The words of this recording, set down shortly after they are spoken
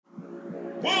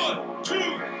1, 2,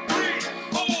 3,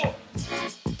 4.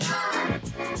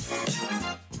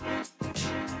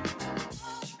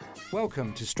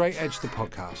 Welcome to Straight Edge, the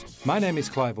podcast. My name is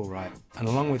Clive Allwright, and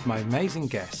along with my amazing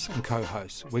guests and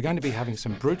co-hosts, we're going to be having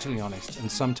some brutally honest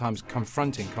and sometimes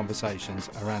confronting conversations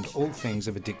around all things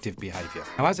of addictive behaviour.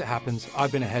 Now, as it happens,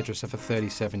 I've been a hairdresser for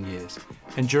 37 years,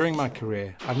 and during my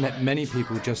career, I've met many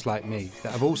people just like me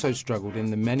that have also struggled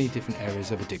in the many different areas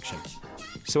of addiction.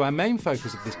 So our main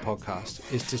focus of this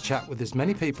podcast is to chat with as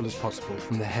many people as possible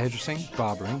from the hairdressing,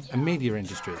 barbering, and media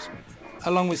industries,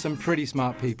 along with some pretty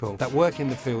smart people that work in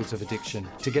the fields of addiction,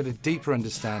 to get a deeper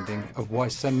understanding of why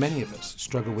so many of us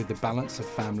struggle with the balance of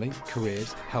family,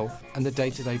 careers, health, and the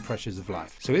day-to-day pressures of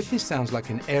life. So if this sounds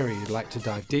like an area you'd like to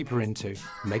dive deeper into,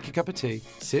 make a cup of tea,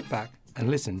 sit back,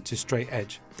 and listen to Straight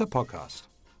Edge, the podcast.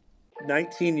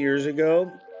 19 years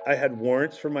ago, I had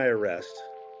warrants for my arrest.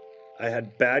 I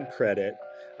had bad credit.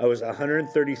 I was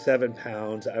 137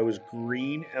 pounds. I was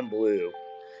green and blue.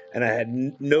 And I had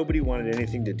nobody wanted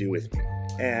anything to do with me.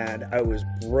 And I was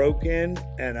broken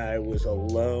and I was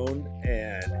alone,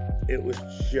 and it was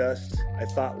just, I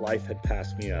thought life had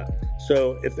passed me up.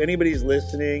 So if anybody's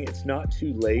listening, it's not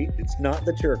too late. It's not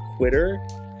that you're a quitter.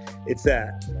 It's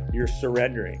that you're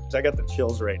surrendering. I got the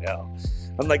chills right now.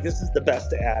 I'm like, this is the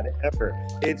best ad ever.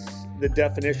 It's the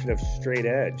definition of straight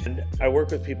edge. And I work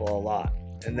with people a lot.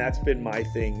 And that's been my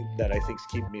thing that I think's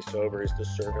keeping me sober, is the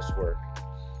service work.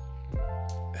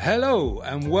 Hello,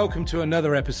 and welcome to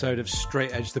another episode of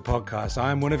Straight Edge, the podcast. I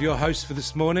am one of your hosts for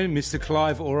this morning, Mr.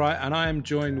 Clive Allwright, and I am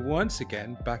joined once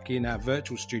again back in our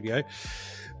virtual studio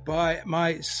by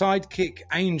my sidekick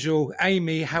angel,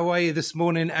 Amy. How are you this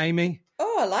morning, Amy?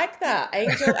 Oh, I like that.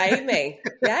 Angel Amy.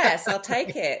 Yes, I'll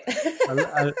take it.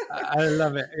 I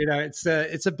love it. You know, it's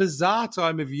a bizarre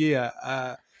time of year.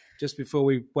 Just before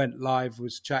we went live,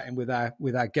 was chatting with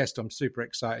our guest. I'm super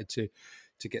excited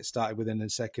to get started with in a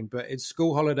second, but it's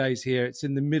school holidays here. It's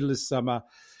in the middle of summer.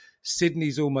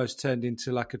 Sydney's almost turned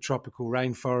into like a tropical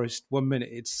rainforest. 1 minute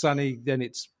it's sunny, then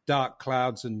it's dark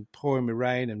clouds and pouring with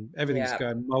rain, and everything's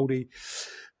going moldy.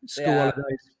 School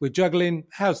holidays, we're juggling.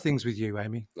 How's things with you,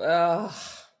 Amy? Oh,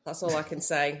 that's all I can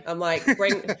say. I'm like,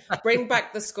 bring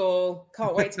back the school.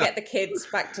 Can't wait to get the kids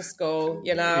back to school.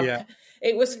 You know,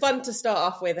 It was fun to start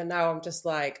off with, and now I'm just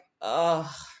like,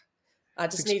 oh, I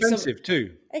just need some expensive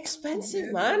too.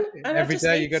 Expensive, man. And every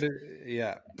day you got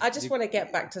to, I just want to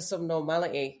get back to some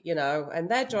normality, you know. And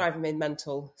they're driving me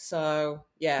mental, so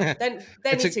yeah. Then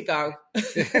they need to go.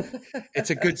 It's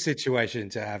a good situation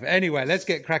to have. Anyway, let's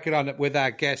get cracking on with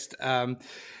our guest.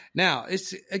 Now,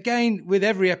 it's again with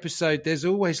every episode, there's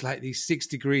always like these 6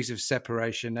 degrees of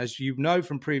separation. As you know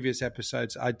from previous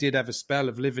episodes, I did have a spell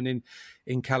of living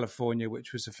in California,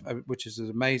 which is an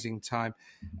amazing time.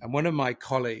 And one of my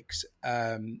colleagues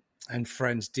and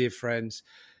friends, dear friends,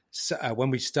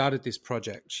 when we started this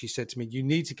project, she said to me, "You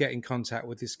need to get in contact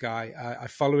with this guy. I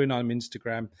follow him on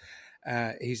Instagram.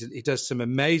 He does some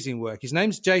amazing work. His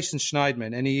name's Jason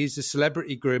Schneidman, and he is a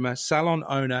celebrity groomer, salon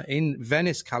owner in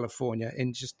Venice, California,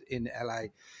 in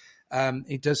LA.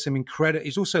 He does some incredible.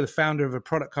 He's also the founder of a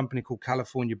product company called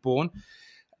California Born.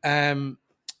 And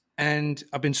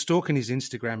I've been stalking his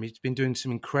Instagram. He's been doing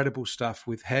some incredible stuff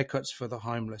with haircuts for the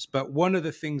homeless. But one of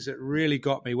the things that really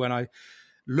got me when I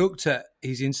looked at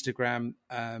his Instagram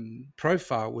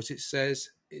profile was it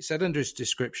said under his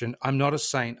description, "I'm not a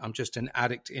saint, I'm just an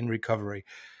addict in recovery."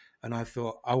 And I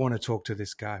thought, I want to talk to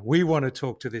this guy. We want to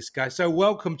talk to this guy. So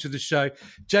welcome to the show.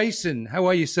 Jason, how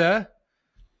are you, sir?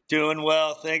 Doing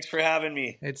well. Thanks for having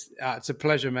me. It's a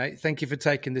pleasure, mate. Thank you for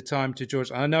taking the time to join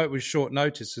us. I know it was short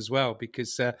notice as well,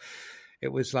 because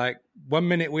it was like 1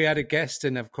 minute we had a guest,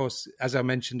 and of course, as I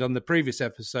mentioned on the previous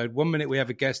episode, 1 minute we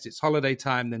have a guest, it's holiday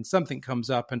time, then something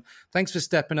comes up, and thanks for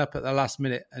stepping up at the last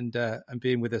minute and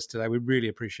being with us today. We really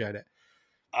appreciate it.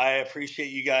 I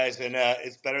appreciate you guys, and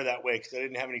it's better that way because I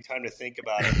didn't have any time to think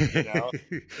about it, you know?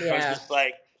 I was just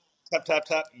like, tap, tap,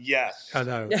 tap, yes. I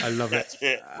know, I love it. That's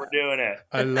it, we're doing it.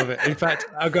 I love it. In fact,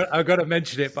 I've got to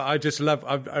mention it, but I just love,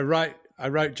 I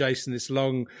wrote Jason this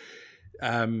long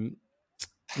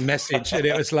message, and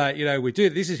it was like, you know, we do,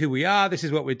 this is who we are, this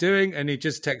is what we're doing, and he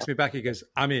just texts me back, he goes,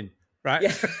 "I'm in," right?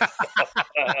 Yeah.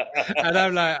 And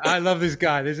I'm like, I love this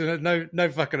guy, there's no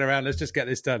fucking around, let's just get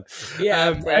this done.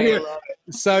 Anyway,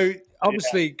 so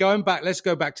obviously let's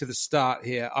go back to the start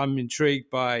here. I'm intrigued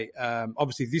by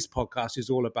obviously this podcast is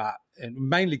all about, and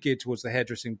mainly geared towards the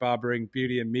hairdressing, barbering,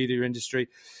 beauty and media industry,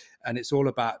 and it's all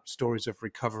about stories of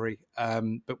recovery.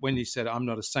 But when you said, "I'm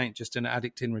not a saint, just an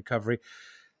addict in recovery,"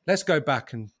 let's go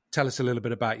back and tell us a little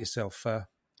bit about yourself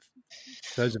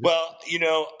Those of Well,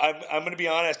 I'm going to be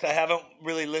honest. I haven't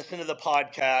really listened to the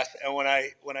podcast, and when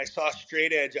I saw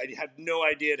Straight Edge, I had no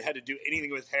idea it had to do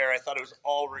anything with hair. I thought it was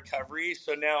all recovery.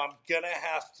 So now I'm gonna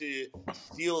have to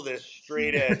steal this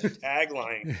Straight Edge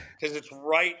tagline because it's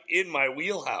right in my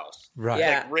wheelhouse. Right. It's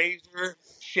Yeah. like razor,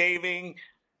 shaving,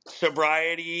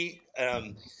 sobriety.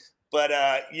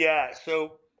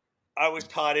 So I was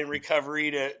taught in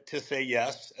recovery to say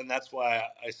yes, and that's why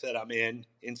I said I'm in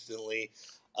instantly.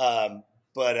 I've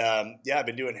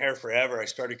been doing hair forever. I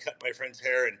started cutting my friend's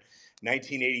hair in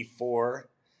 1984.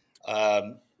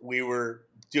 We were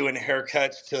doing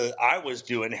haircuts I was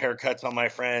doing haircuts on my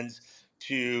friends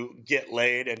to get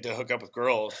laid and to hook up with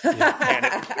girls. And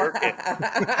it was working.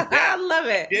 I love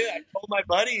it. Yeah, I told my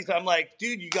buddies, I'm like,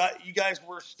 dude, you guys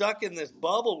were stuck in this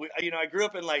bubble. I grew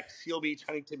up in like Seal Beach,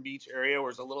 Huntington Beach area, where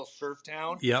it's a little surf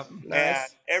town. Yep. Nice. And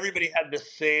everybody had the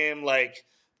same like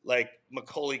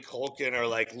Macaulay Culkin or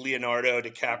like Leonardo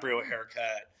DiCaprio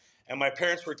haircut. And my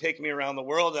parents were taking me around the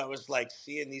world. I was like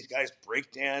seeing these guys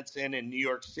breakdancing in New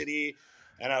York City.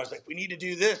 And I was like, we need to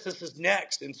do this. This is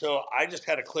next. And so I just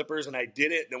had a clippers and I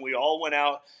did it. And then we all went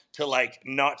out to like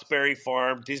Knott's Berry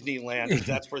Farm, Disneyland, because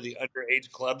that's where the underage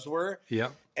clubs were.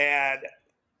 Yep. And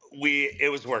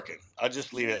it was working. I'll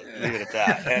just leave it at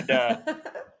that.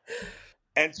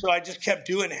 And so I just kept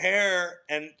doing hair,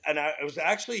 and I was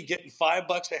actually getting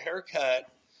 $5 a haircut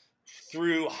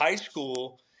through high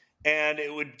school, and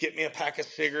it would get me a pack of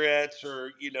cigarettes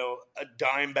or, a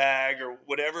dime bag or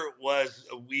whatever it was,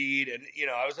 a weed. And,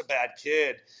 I was a bad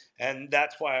kid. And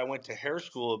that's why I went to hair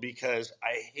school, because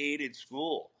I hated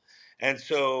school. And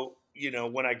so,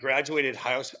 when I graduated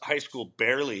high school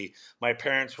barely, my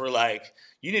parents were like,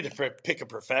 you need to pick a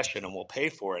profession and we'll pay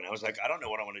for it. And I was like, I don't know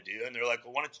what I want to do. And they're like,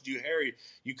 well, why don't you do hair?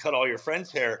 You cut all your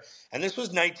friends' hair. And this was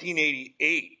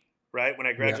 1988, right, when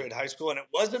I graduated high school. And it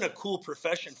wasn't a cool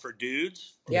profession for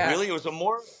dudes. Yeah. Really, it was a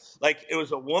more like, it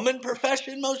was a woman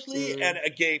profession mostly and a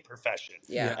gay profession.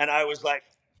 Yeah. And I was like,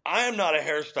 I am not a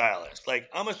hairstylist. Like,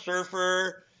 I'm a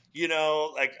surfer,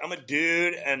 like I'm a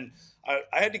dude. And I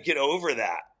had to get over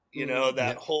that.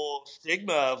 That whole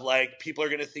stigma of like, people are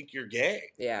going to think you're gay.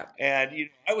 Yeah. And,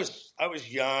 I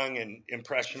was young and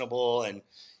impressionable and,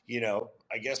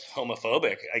 I guess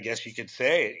homophobic, I guess you could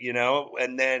say,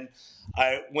 and then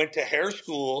I went to hair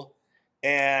school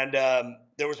and,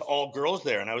 there was all girls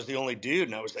there and I was the only dude.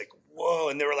 And I was like, whoa.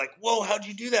 And they were like, whoa, how'd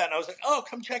you do that? And I was like, oh,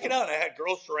 come check it out. And I had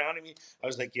girls surrounding me. I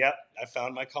was like, yep, I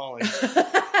found my calling.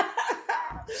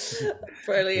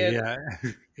 Brilliant.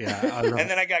 Yeah. And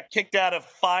then I got kicked out of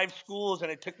 5 schools,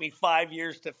 and it took me 5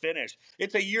 years to finish.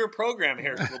 It's a year program,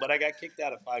 hair school, but I got kicked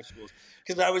out of 5 schools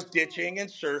because I was ditching and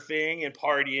surfing and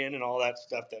partying and all that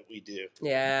stuff that we do.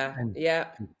 Yeah.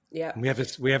 Yeah. We have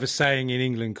a saying in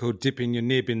England called "dipping your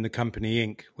nib in the company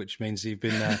ink," which means you've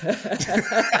been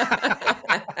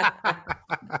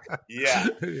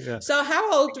Yeah. So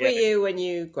how old were you when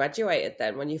you graduated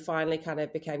then, when you finally kind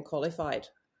of became qualified?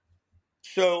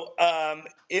 So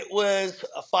it was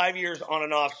 5 years on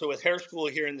and off. So with hair school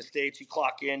here in the States, you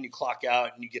clock in, you clock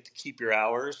out, and you get to keep your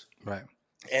hours. Right.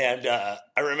 And I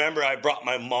remember I brought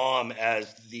my mom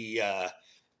as the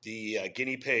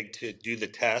guinea pig to do the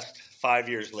test 5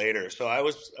 years later. So I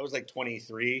was like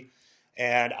 23,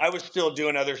 and I was still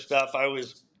doing other stuff. I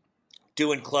was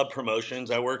doing club promotions.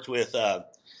 I worked with a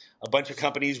bunch of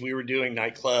companies. We were doing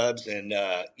nightclubs, and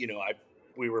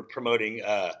we were promoting.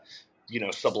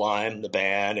 Sublime, the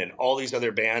band, and all these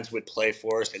other bands would play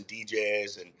for us and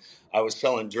DJs, and I was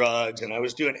selling drugs and I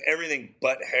was doing everything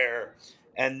but hair.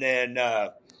 And then, I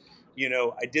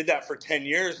did that for 10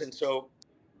 years. And so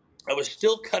I was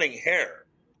still cutting hair,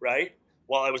 right?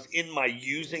 While I was in my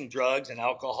using drugs and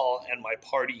alcohol and my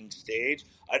partying stage,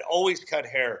 I'd always cut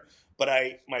hair. But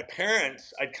my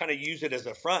parents, I'd kind of use it as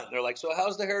a front. They're like, so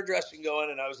how's the hairdressing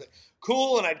going? And I was like,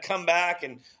 cool. And I'd come back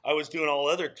and I was doing all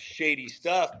other shady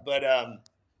stuff. But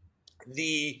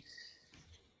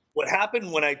what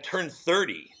happened when I turned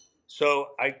 30, so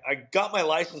I got my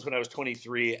license when I was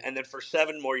 23. And then for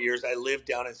 7 more years, I lived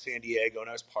down in San Diego and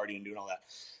I was partying and doing all that.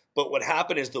 But what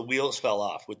happened is the wheels fell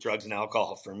off with drugs and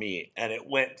alcohol for me. And it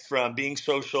went from being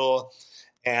social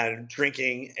and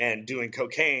drinking and doing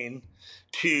cocaine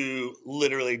to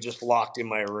literally just locked in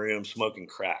my room smoking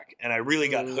crack. And I really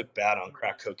got hooked bad on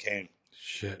crack cocaine.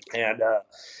 Shit. And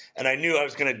I knew I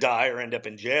was going to die or end up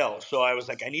in jail. So I was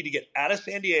like, I need to get out of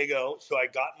San Diego. So I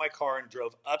got in my car and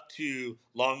drove up to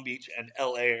Long Beach and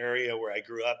LA area where I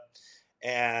grew up.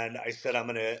 And I said, I'm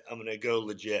going to go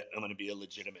legit. I'm going to be a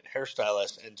legitimate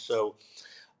hairstylist. And so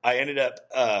I ended up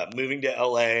moving to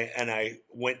LA, and I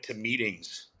went to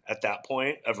meetings at that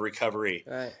point of recovery.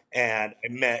 Right. And I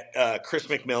met Chris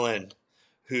McMillan,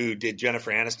 who did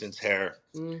Jennifer Aniston's hair.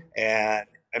 And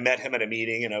I met him at a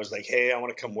meeting and I was like, hey, I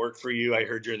want to come work for you. I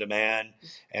heard you're the man.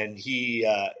 And he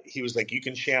was like, you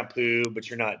can shampoo, but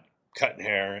you're not cutting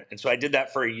hair. And so I did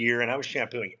that for a year and I was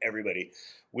shampooing everybody.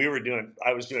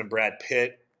 I was doing Brad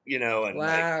Pitt, and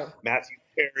like Matthew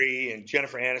Perry and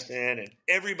Jennifer Aniston and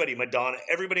everybody, Madonna,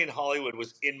 everybody in Hollywood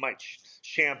was in my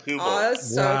shampoo bowl. Oh,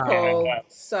 that's so cool.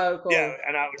 So cool. Yeah.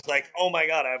 And I was like, oh my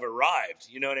God, I've arrived.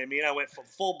 You know what I mean? I went from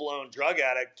full blown drug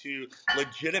addict to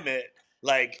legitimate,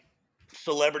 like,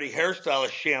 celebrity hairstylist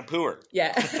shampooer.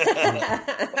 Yeah.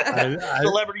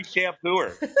 Celebrity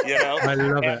shampooer, I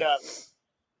love it.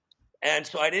 And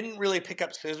so I didn't really pick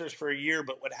up scissors for a year,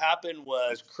 but what happened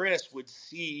was Chris would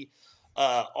see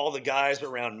all the guys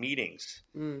around meetings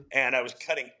and I was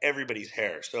cutting everybody's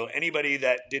hair. So anybody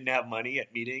that didn't have money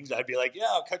at meetings, I'd be like, yeah,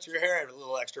 I'll cut your hair at a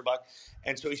little extra buck.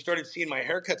 And so he started seeing my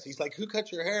haircuts. He's like, who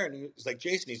cut your hair? And he was like,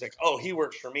 Jason. He's like, oh, he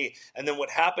works for me. And then what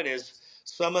happened is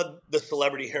some of the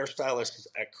celebrity hairstylists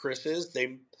at Chris's,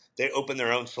 they open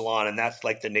their own salon, and that's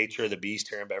like the nature of the beast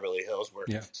here in Beverly Hills, where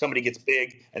somebody gets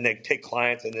big and they take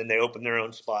clients and then they open their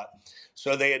own spot.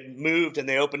 So they had moved and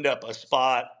they opened up a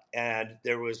spot and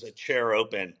there was a chair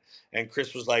open. And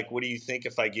Chris was like, what do you think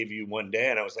if I give you one day?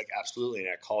 And I was like, absolutely. And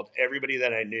I called everybody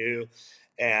that I knew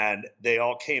and they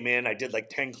all came in. I did like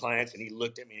 10 clients and he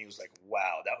looked at me and he was like,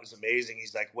 wow, that was amazing.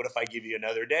 He's like, what if I give you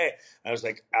another day? I was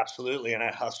like, absolutely. And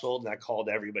I hustled and I called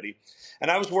everybody.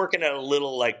 And I was working at a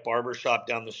little like barber shop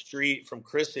down the street from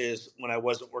Chris's when I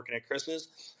wasn't working at Chris's.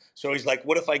 So he's like,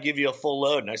 what if I give you a full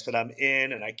load? And I said, I'm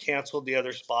in. And I canceled the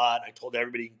other spot. I told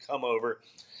everybody you can come over.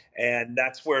 And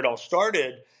that's where it all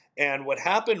started. And what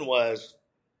happened was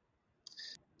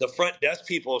the front desk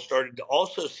people started to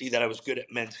also see that I was good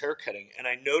at men's haircutting. And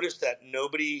I noticed that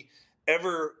nobody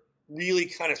ever really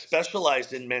kind of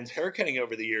specialized in men's haircutting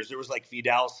over the years. There was like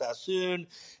Vidal Sassoon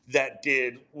that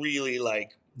did really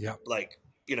like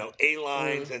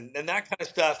A-lines and that kind of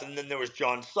stuff. And then there was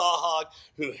John Sawhog,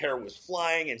 whose hair was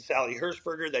flying, and Sally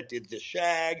Hershberger that did the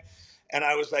shag. And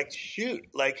I was like, shoot,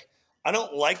 like, I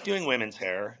don't like doing women's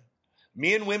hair.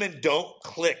 Me and women don't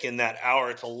click in that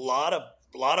hour. It's a lot of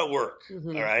work.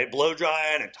 All right. Blow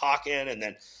drying and talking and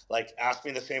then like ask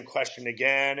me the same question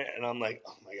again. And I'm like,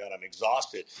 oh my God, I'm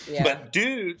exhausted. Yeah. But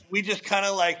dudes, we just kind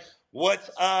of like, what's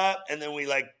up? And then we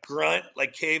like grunt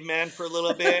like caveman for a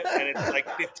little bit. And it's like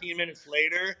 15 minutes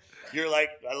later, you're like,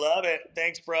 I love it.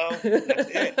 Thanks, bro. That's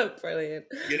it. Brilliant.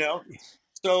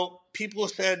 So people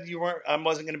said I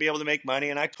wasn't going to be able to make money.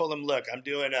 And I told them, look, I'm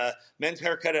doing a men's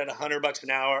haircut at $100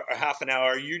 an hour or half an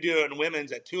hour. You're doing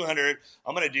women's at 200.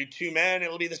 I'm going to do 2 men.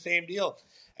 It'll be the same deal.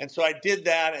 And so I did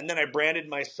that. And then I branded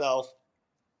myself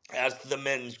as the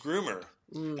men's groomer.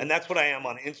 And that's what I am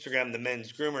on Instagram, the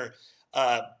men's groomer.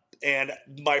 And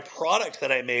my products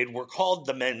that I made were called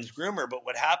the men's groomer. But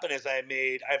what happened is I have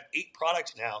 8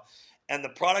 products now. And the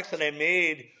products that I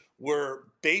made were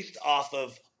based off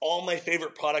of all my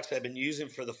favorite products I've been using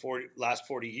for the last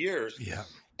 40 years. Yeah.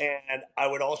 And I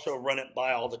would also run it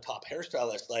by all the top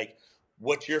hairstylists. Like,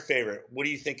 what's your favorite? What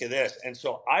do you think of this? And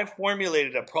so I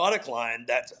formulated a product line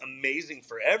that's amazing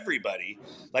for everybody.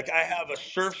 Like I have a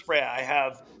surf spray I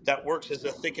have that works as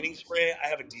a thickening spray. I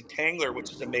have a detangler,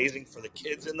 which is amazing for the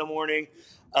kids in the morning.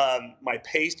 My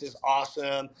paste is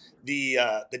awesome. The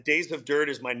Days of Dirt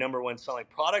is my #1 selling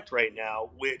product right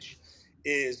now, which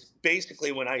is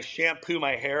basically when I shampoo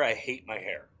my hair, I hate my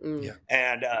hair. Yeah.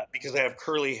 And because I have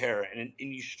curly hair and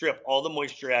you strip all the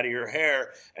moisture out of your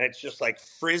hair and it's just like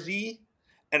frizzy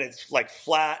and it's like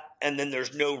flat and then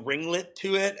there's no ringlet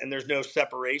to it and there's no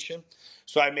separation.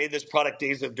 So I made this product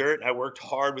Days of Dirt and I worked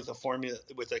hard with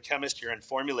a chemist here and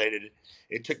formulated it.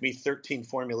 It took me 13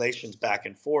 formulations back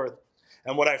and forth.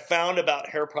 And what I found about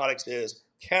hair products is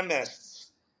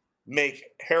chemists make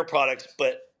hair products,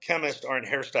 but chemists aren't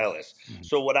hairstylists.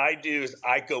 So what I do is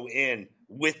I go in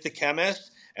with the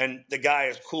chemist and the guy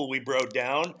is cool. We broke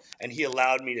down and he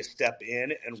allowed me to step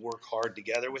in and work hard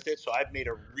together with it. So I've made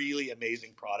a really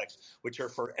amazing products, which are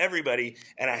for everybody.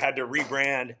 And I had to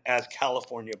rebrand as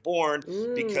California Born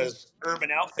because Urban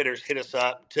Outfitters hit us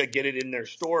up to get it in their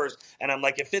stores. And I'm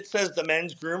like, if it says the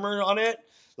men's groomer on it,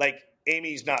 like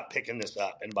Amy's not picking this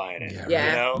up and buying it.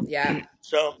 Yeah.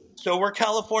 So we're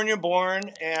California Born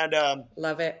and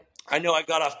love it. I know I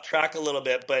got off track a little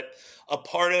bit, but a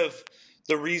part of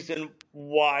the reason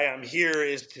why I'm here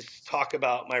is to talk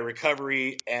about my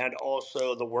recovery and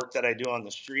also the work that I do on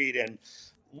the street. And,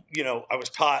 I was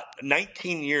taught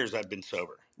 19 years I've been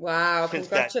sober. Wow.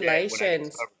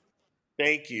 Congratulations.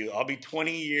 Thank you. I'll be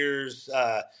 20 years,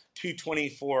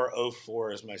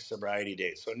 2/24/04 is my sobriety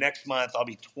date. So next month I'll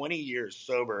be 20 years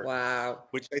sober. Wow.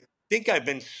 Which think I've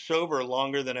been sober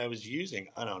longer than I was using.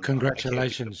 I don't know.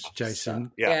 Congratulations,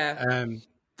 Jason. Yeah.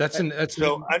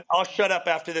 I'll shut up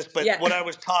after this, but what I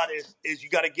was taught is you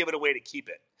got to give it away to keep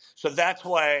it. So that's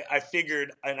why I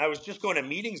figured, and I was just going to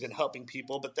meetings and helping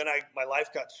people, but then my life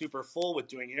got super full with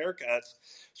doing haircuts.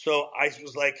 So I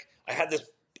was like, I had this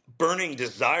burning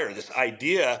desire, this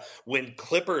idea when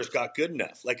clippers got good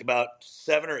enough, like about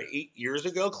 7 or 8 years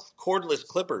ago, cordless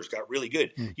clippers got really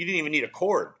good. You didn't even need a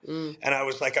cord. And I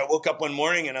was like, I woke up one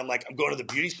morning and I'm like, I'm going to the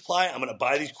beauty supply. I'm going to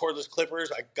buy these cordless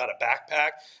clippers. I got a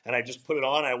backpack and I just put it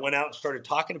on. I went out and started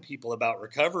talking to people about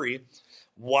recovery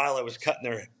while I was cutting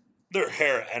their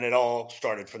hair, and it all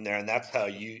started from there. And that's how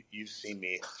you've seen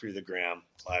me through the gram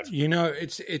live. You know,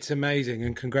 it's amazing,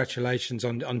 and congratulations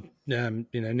on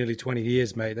nearly 20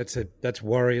 years, mate. That's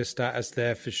warrior status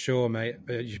there for sure, mate.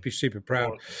 You should be super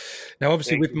proud. Now,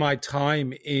 obviously, with my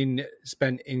time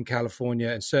spent in California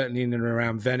and certainly in and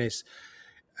around Venice,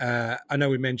 I know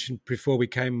we mentioned before we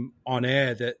came on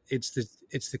air that it's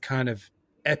the kind of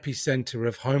epicenter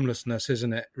of homelessness,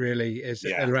 isn't it? Really, is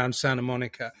around Santa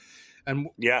Monica. And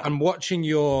I'm watching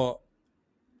looking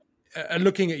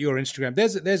at your Instagram.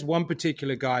 There's one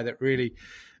particular guy that really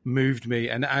moved me,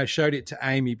 and I showed it to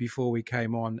Amy before we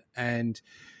came on. And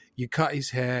you cut his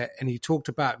hair, and he talked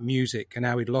about music and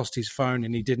how he'd lost his phone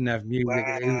and he didn't have music.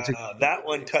 Wow, that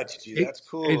one touched you. That's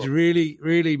cool. It really,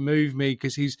 really moved me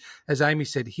because he's, as Amy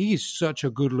said, he is such a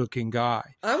good-looking guy.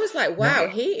 I was like, wow,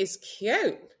 he is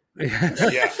cute.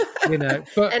 Yeah.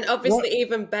 And obviously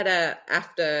even better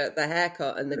after the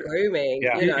haircut and the grooming,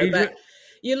 but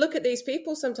you look at these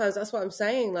people sometimes, that's what I'm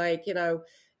saying, like,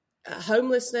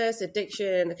 homelessness,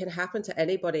 addiction can happen to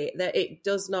anybody. That it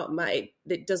does not matter.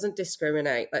 It doesn't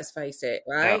discriminate, let's face it,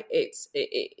 right?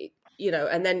 Yeah.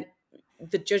 And then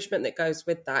the judgment that goes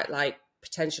with that, like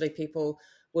potentially people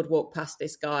would walk past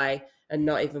this guy and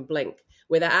not even blink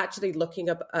without actually looking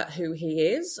up at who he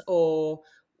is or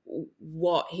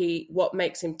what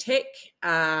makes him tick,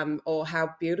 or how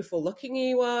beautiful looking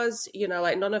he was.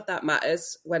 Like none of that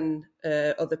matters when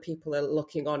other people are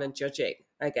looking on and judging,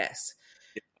 I guess.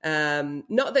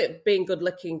 Not that being good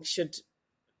looking should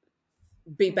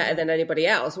be better than anybody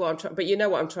else, but you know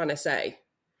what I'm trying to say.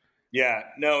 Yeah,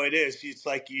 no, it is. It's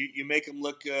like you make them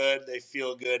look good, they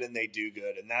feel good, and they do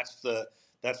good, and that's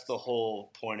the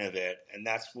whole point of it. And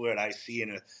that's what I see in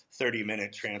a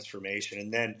 30-minute transformation.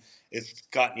 And then it's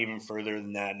gotten even further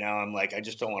than that. Now I'm like, I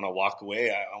just don't want to walk away.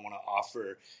 I want to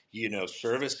offer,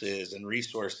 services and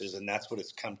resources. And that's what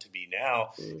it's come to be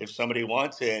now. If somebody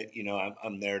wants it,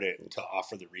 I'm there to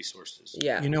offer the resources.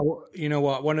 Yeah. You know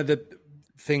what? One of the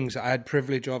things I had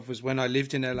privilege of was when I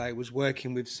lived in LA, was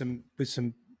working with some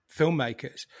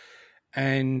filmmakers.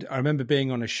 And I remember being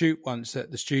on a shoot once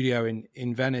at the studio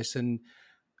in Venice, and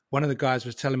one of the guys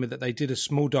was telling me that they did a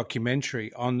small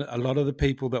documentary on a lot of the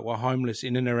people that were homeless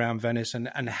in and around Venice and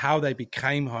how they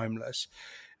became homeless.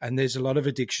 And there's a lot of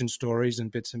addiction stories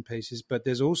and bits and pieces, but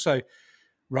there's also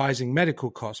rising medical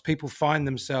costs. People find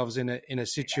themselves in a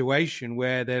situation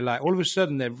where they're like, all of a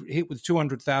sudden they're hit with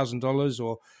 $200,000.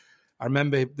 Or I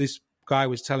remember this guy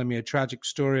was telling me a tragic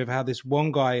story of how this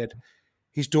one guy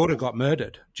his daughter got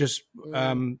murdered. Just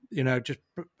just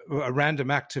a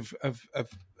random act of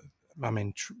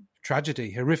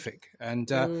tragedy, horrific, and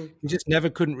he just never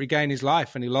couldn't regain his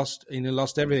life, and he lost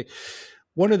everything.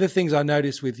 One of the things I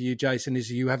noticed with you, Jason,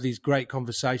 is you have these great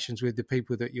conversations with the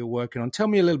people that you're working on. Tell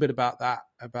me a little bit about that.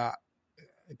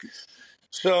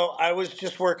 So I was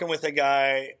just working with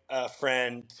a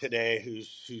friend today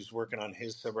who's working on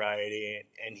his sobriety,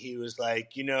 and he was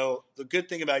like, the good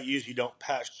thing about you is you don't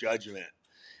pass judgment.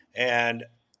 And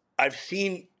I've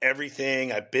seen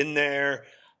everything. I've been there.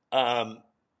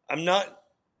 I'm not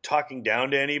talking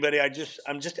down to anybody. I'm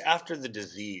just after the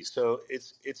disease. So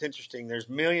it's interesting. There's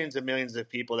millions and millions of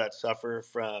people that suffer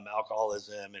from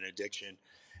alcoholism and addiction.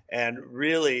 And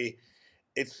really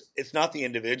it's not the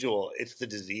individual, it's the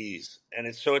disease. And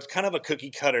it's kind of a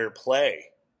cookie cutter play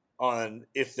on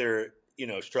if they're,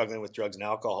 struggling with drugs and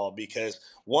alcohol, because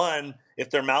one, if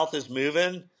their mouth is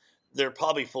moving, they're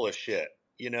probably full of shit,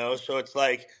 So it's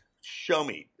like, show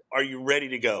me, are you ready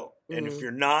to go? And if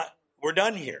you're not, we're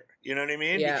done here. You know what I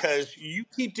mean? Yeah. Because you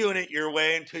keep doing it your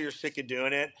way until you're sick of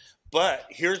doing it. But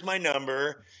here's my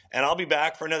number, and I'll be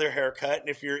back for another haircut. And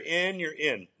if you're in, you're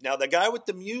in. Now, the guy with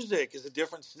the music is a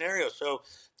different scenario. So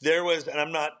there was, and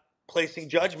I'm not placing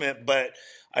judgment, but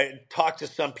I talked to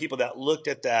some people that looked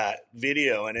at that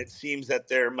video, and it seems that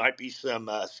there might be some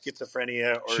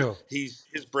schizophrenia, or Sure. his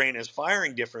brain is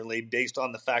firing differently based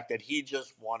on the fact that he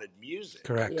just wanted music.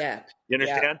 Correct. Yeah. You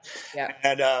understand? Yeah.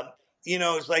 And you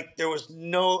know, it's like there was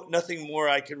nothing more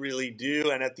I could really do.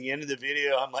 And at the end of the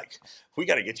video, I'm like, we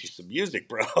got to get you some music,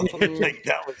 bro. Like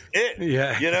that was it.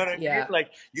 Yeah. You know what I mean? Yeah.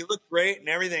 Like you look great and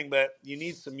everything, but you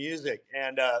need some music.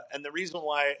 And the reason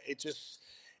why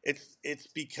it's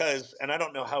because, and I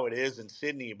don't know how it is in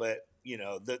Sydney, but you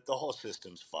know, the whole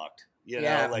system's fucked, you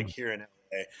know, like here in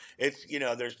LA, it's, you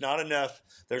know, there's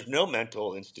no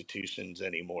mental institutions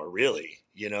anymore, really.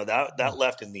 You know, that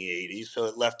left in the 80s. So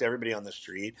it left everybody on the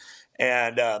street.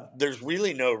 And there's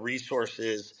really no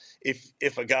resources.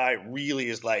 If a guy really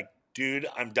is like, dude,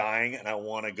 I'm dying and I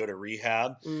want to go to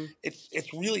rehab,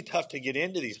 it's really tough to get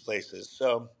into these places.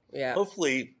 So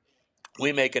hopefully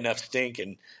we make enough stink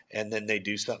and then they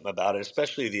do something about it,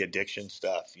 especially the addiction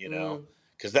stuff, you know,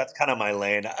 because that's kind of my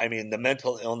lane. I mean, the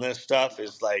mental illness stuff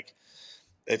is like,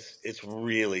 it's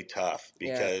really tough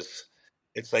because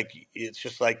it's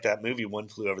just like that movie One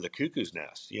Flew Over the Cuckoo's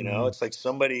Nest. You know, it's like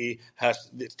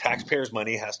taxpayers'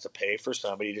 money has to pay for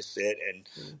somebody to sit and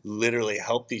literally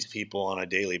help these people on a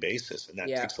daily basis, and that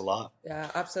takes a lot. Yeah,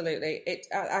 absolutely.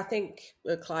 I think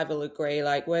Clive will agree.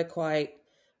 Like we're quite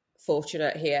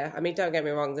fortunate here. I mean, don't get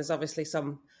me wrong. There's obviously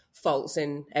some faults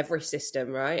in every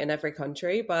system, right, in every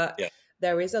country, but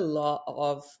there is a lot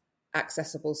of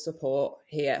accessible support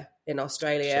here in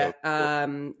Australia. So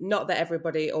cool. Not that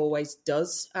everybody always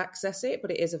does access it,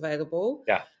 but it is available.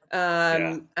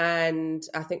 And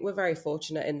I think we're very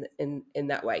fortunate in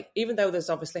that way, even though there's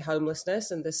obviously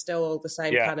homelessness and there's still all the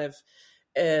same kind of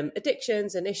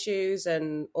addictions and issues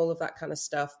and all of that kind of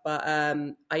stuff. But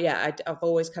I've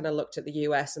always kind of looked at the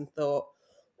US and thought,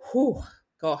 whew,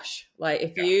 gosh, like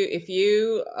if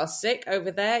you are sick over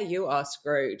there, you are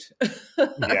screwed.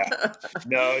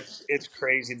 No, it's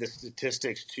crazy. The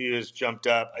statistics too has jumped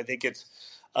up. I think it's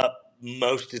up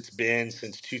most it's been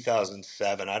since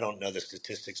 2007. I don't know the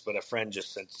statistics, but a friend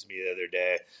just sent it to me the other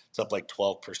day. It's up like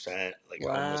 12%, like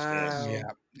homelessness.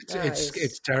 Yeah,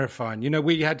 it's terrifying. You know,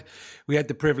 we had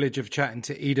the privilege of chatting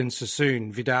to Eden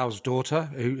Sassoon, Vidal's daughter,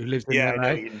 who lives in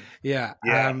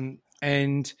LA.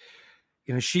 And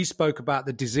you know, she spoke about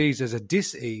the disease as a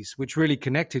dis-ease, which really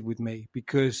connected with me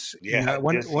because you know,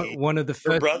 one of the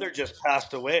first. Her brother just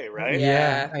passed away, right?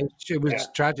 It was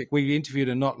tragic. We interviewed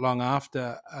her not long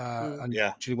after,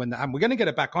 actually, when that happened. We're going to get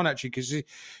her back on actually because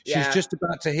she's just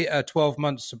about to hit a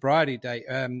 12-month sobriety date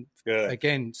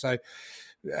again. So,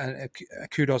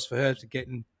 kudos for her to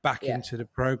getting back into the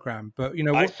program. But you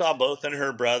know, I saw both and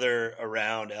her brother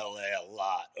around LA a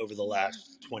lot over the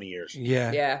last 20 years.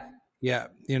 Yeah,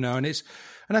 you know, and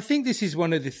I think this is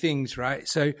one of the things, right?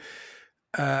 So,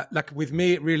 like with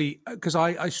me, it really, because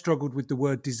I struggled with the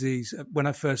word disease when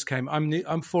I first came. I'm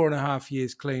 4.5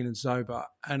 years clean and sober,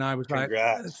 and I was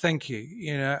Congrats. like, thank you,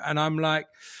 you know, and I'm like,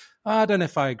 I don't know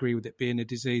if I agree with it being a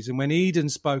disease. And when Eden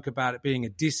spoke about it being a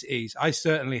dis-ease, I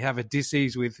certainly have a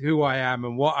dis-ease with who I am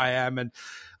and what I am, and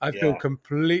I feel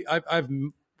I've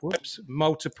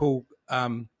multiple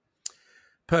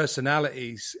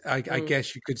personalities, I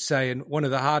guess you could say, and one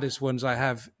of the hardest ones I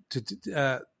have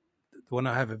the one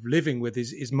I have of living with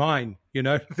is mine, you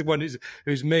know, the one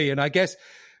who's me. And I guess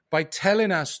by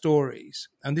telling our stories,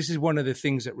 and this is one of the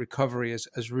things that recovery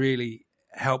has really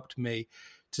helped me,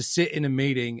 to sit in a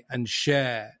meeting and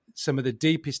share some of the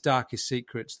deepest, darkest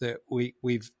secrets that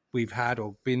we've had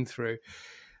or been through.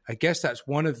 I guess that's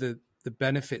one of the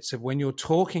benefits of when you're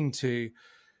talking to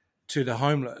the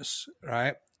homeless,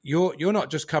 right? You're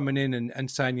not just coming in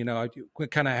and saying, you know,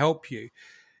 can I help you?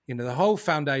 You know, the whole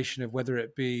foundation of whether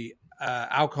it be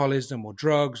alcoholism or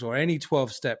drugs or any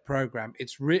 12-step program,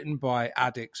 it's written by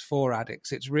addicts for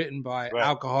addicts. It's written by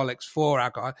alcoholics for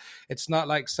alcohol. It's not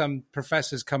like some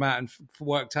professors come out and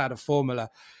worked out a formula.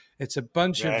 It's a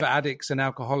bunch of addicts and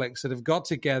alcoholics that have got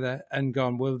together and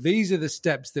gone, well, these are the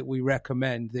steps that we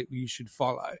recommend that you should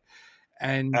follow.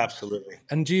 And absolutely.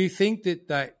 And do you think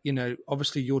that, you know,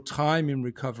 obviously your time in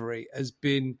recovery has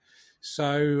been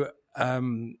so, I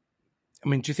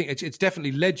mean, do you think it's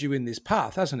definitely led you in this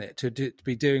path, hasn't it, to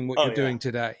be doing what you're doing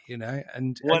today, you know?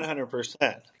 And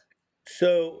 100%.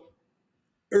 So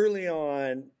early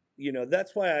on, you know,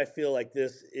 that's why I feel like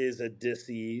this is a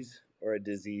disease or a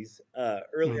disease.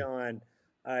 Early on,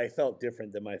 I felt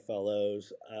different than my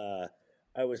fellows.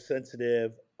 I was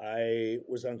sensitive. I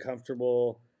was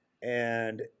uncomfortable.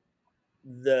 And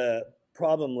the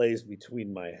problem lays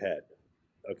between my head.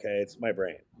 Okay, it's my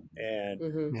brain. And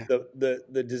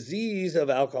the disease of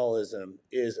alcoholism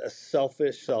is a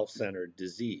selfish, self-centered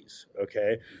disease.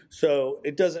 Okay, so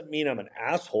it doesn't mean I'm an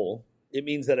asshole. It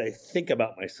means that I think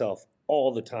about myself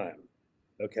all the time.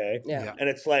 Okay, and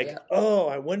it's like, oh,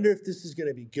 I wonder if this is going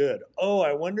to be good. Oh,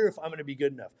 I wonder if I'm going to be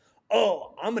good enough.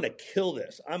 oh, I'm going to kill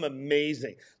this. I'm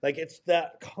amazing. Like it's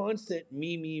that constant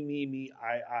me,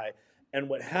 I. And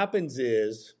what happens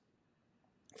is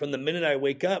from the minute I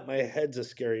wake up, my head's a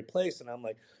scary place. And I'm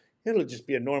like, it'll just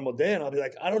be a normal day. And I'll be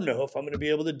like, I don't know if I'm going to be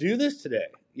able to do this today,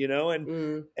 you know?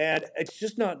 And it's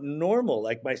just not normal.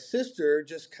 Like my sister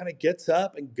just kind of gets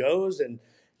up and goes, and,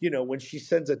 you know, when she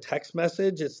sends a text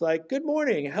message, it's like, good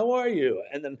morning, how are you?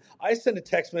 And then I send a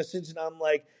text message and I'm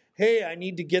like, hey, I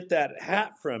need to get that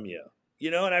hat from you, you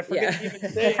know? And I forget to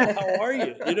even say, how are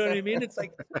you? You know what I mean? It's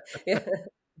like,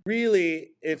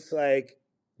 really, it's like,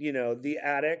 you know, the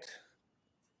addict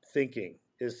thinking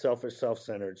is selfish,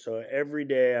 self-centered. So every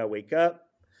day I wake up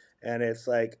and it's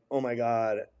like, oh my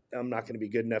God, I'm not going to be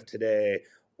good enough today.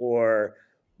 Or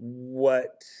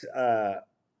what, how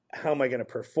am I going to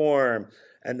perform?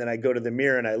 And then I go to the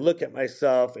mirror and I look at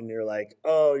myself and you're like,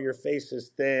 oh, your face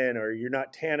is thin or you're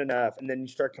not tan enough. And then you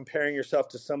start comparing yourself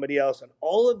to somebody else. And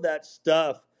all of that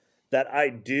stuff that I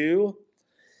do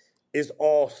is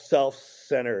all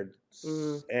self-centered.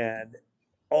 And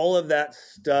all of that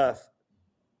stuff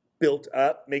built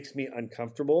up makes me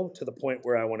uncomfortable to the point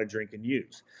where I want to drink and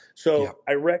use. So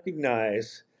I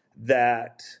recognize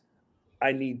that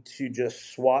I need to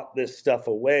just swat this stuff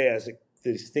away as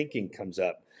this thinking comes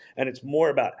up. And it's more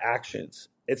about actions.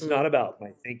 It's not about my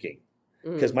thinking,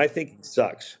 because my thinking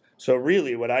sucks. So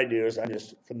really what I do is I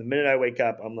just, from the minute I wake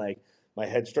up, I'm like, my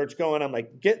head starts going. I'm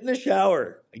like, get in the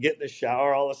shower. I get in the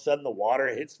shower. All of a sudden the water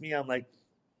hits me. I'm like,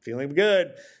 feeling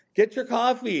good. Get your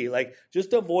coffee. Like,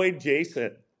 just avoid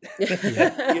Jason. You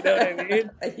know what I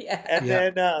mean? And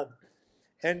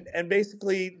then, and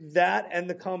basically that and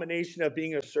the combination of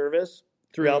being of service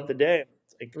throughout the day.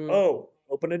 It's like, oh,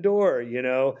 open a door, you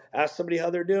know, ask somebody how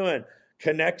they're doing,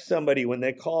 connect somebody when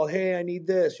they call, hey, I need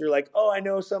this. You're like, oh, I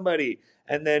know somebody.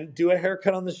 And then do a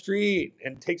haircut on the street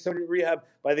and take somebody to rehab.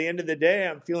 By the end of the day,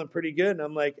 I'm feeling pretty good. And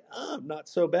I'm like, oh, I'm not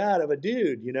so bad of a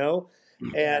dude, you know?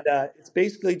 And it's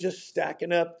basically just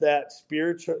stacking up that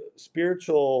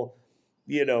spiritual,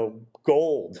 you know,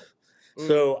 gold.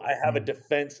 So I have a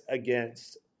defense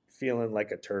against feeling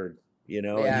like a turd, you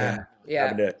know, and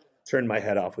having to turn my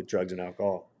head off with drugs and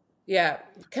alcohol. Yeah.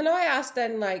 Can I ask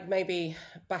then, like, maybe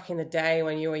back in the day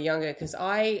when you were younger, because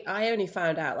I only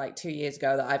found out like 2 years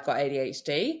ago that I've got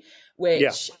ADHD,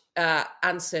 which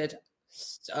answered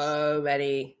so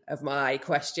many of my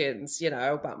questions, you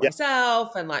know, about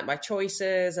myself and like my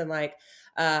choices and like,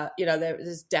 you know,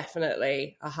 there's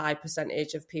definitely a high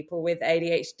percentage of people with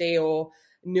ADHD or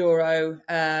neuro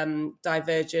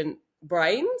divergent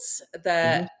brains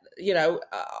that, you know,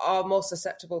 are more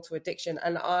susceptible to addiction.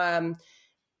 And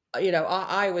you know,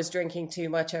 I was drinking too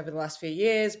much over the last few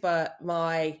years, but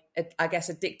my, I guess,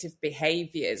 addictive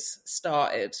behaviors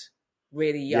started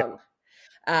really young.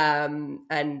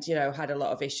 And, you know, had a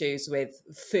lot of issues with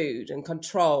food and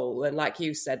control. And like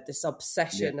you said, this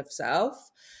obsession of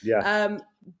self.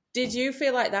 Did you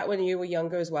feel like that when you were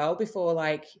younger as well, before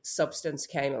like substance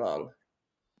came along?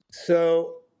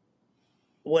 So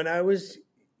when I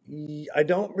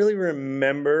don't really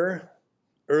remember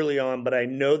early on, but I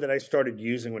know that I started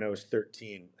using when I was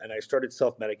 13 and I started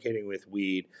self-medicating with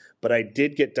weed, but I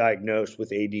did get diagnosed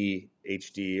with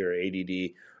ADHD or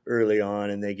ADD early on,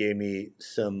 and they gave me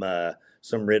some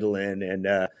Ritalin, and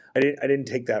I didn't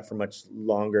take that for much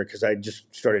longer because I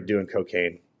just started doing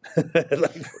cocaine.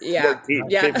 Like 14,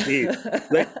 15,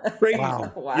 like crazy.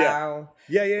 Wow.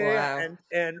 Yeah.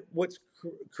 And what's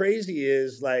crazy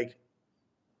is like,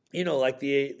 you know, like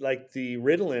the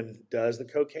Ritalin does, the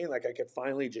cocaine, like I could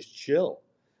finally just chill,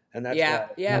 and that's why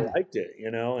I liked it, you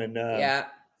know. And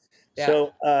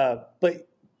so,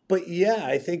 but yeah,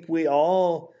 I think we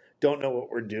all don't know what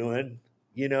we're doing,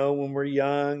 you know, when we're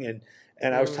young. And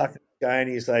I was talking to a guy, and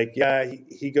he's like, yeah,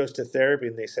 he goes to therapy,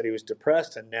 and they said he was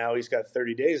depressed, and now he's got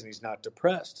 30 days, and he's not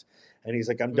depressed. And he's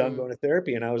like, I'm done going to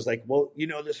therapy. And I was like, well, you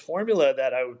know, this formula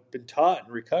that I've been taught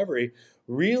in recovery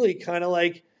really kind of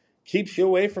like keeps you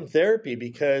away from therapy,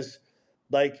 because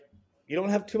like you don't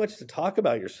have too much to talk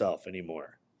about yourself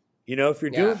anymore. You know, if you're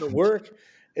doing the work,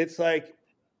 it's like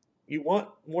you want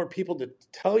more people to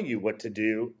tell you what to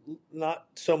do, not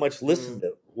so much listen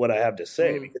to what I have to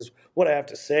say, because what I have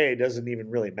to say doesn't even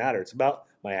really matter. It's about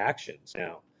my actions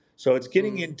now. So it's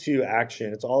getting into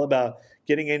action. It's all about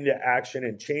getting into action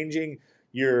and changing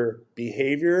your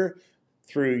behavior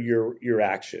through your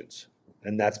actions.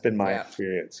 And that's been my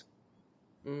experience.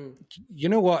 You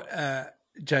know what,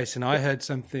 Jason, I heard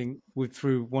something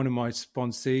through one of my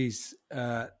sponsees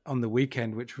on the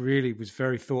weekend, which really was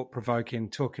very thought-provoking,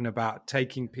 talking about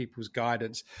taking people's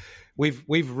guidance.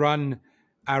 We've run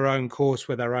our own course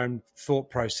with our own thought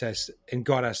process and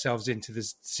got ourselves into the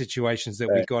situations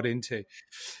that we got into.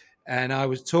 And I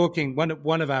was talking,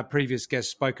 one of our previous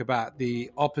guests spoke about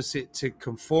the opposite to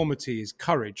conformity is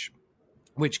courage,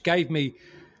 which gave me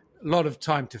a lot of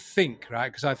time to think, right?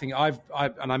 Because I think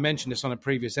and I mentioned this on a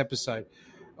previous episode,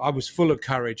 I was full of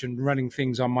courage and running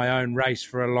things on my own race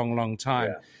for a long, long time.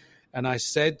 Yeah. And I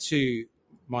said to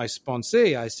my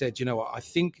sponsee, I said, you know what, I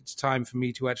think it's time for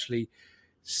me to actually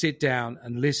sit down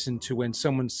and listen to when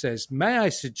someone says, may I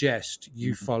suggest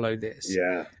you follow this?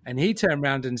 Yeah. And he turned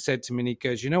around and said to me, and he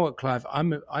goes, you know what, Clive,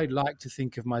 I like to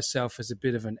think of myself as a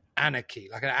bit of an anarchy,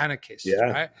 like an anarchist,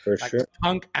 right? For like sure. a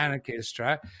punk anarchist,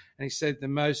 right? And he said, the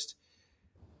most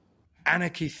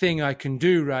anarchy thing I can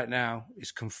do right now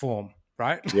is conform.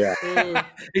 Right? Yeah.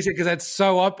 He said, because that's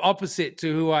so opposite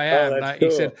to who I am. That's like cool.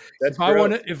 He said, that's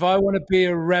if I want to be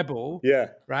a rebel,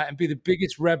 right, and be the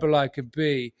biggest rebel I could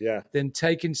be, then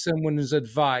taking someone's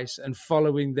advice and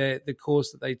following the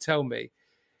course that they tell me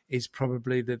is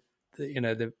probably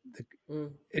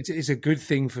it's a good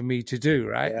thing for me to do,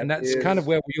 right? And that's kind of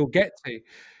where we all get to.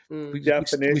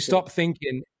 We stop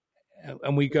thinking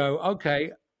and we go,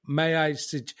 okay, may I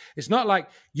suggest? It's not like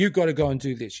you got to go and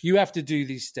do this. You have to do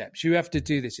these steps. You have to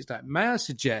do this. It's like, may I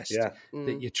suggest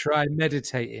that you try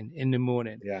meditating in the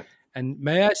morning? Yeah. And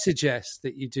may I suggest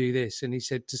that you do this? And he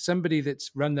said, to somebody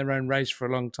that's run their own race for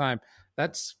a long time,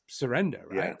 that's surrender,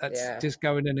 right? That's just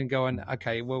going in and going,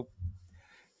 okay, well,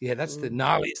 that's the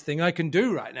gnarliest thing I can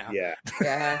do right now. Yeah.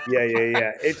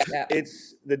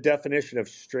 It's the definition of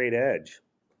straight edge.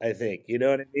 I think, you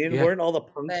know what I mean? Weren't all the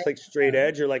punks like straight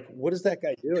edge? You're like, what is that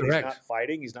guy doing? Correct. He's not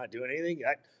fighting. He's not doing anything.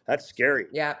 That's scary.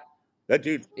 Yeah. That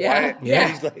dude's quiet. Yeah.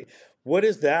 He's like, what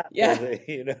is that? Yeah.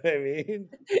 You know what I mean?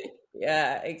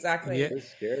 Yeah, exactly. Yeah. It's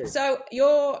scary. So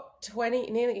you're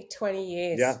nearly 20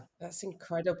 years. Yeah. That's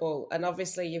incredible. And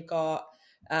obviously you've got,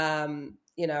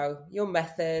 your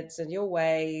methods and your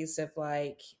ways of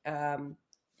like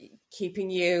keeping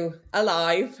you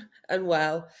alive and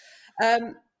well.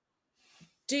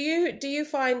 Do you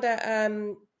find that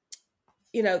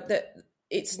that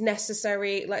it's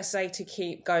necessary, let's say, to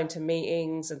keep going to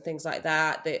meetings and things like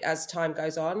that as time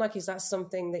goes on? Like, is that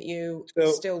something that you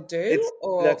still do?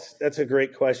 That's a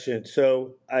great question.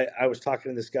 So I was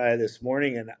talking to this guy this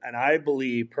morning, and I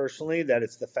believe personally that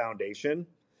it's the foundation.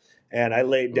 And I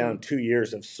laid down 2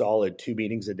 years of solid 2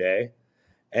 meetings a day.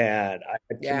 And I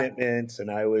had commitments, and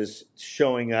I was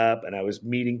showing up, and I was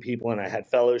meeting people, and I had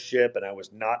fellowship, and I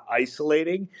was not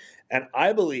isolating. And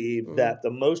I believe that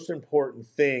the most important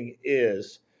thing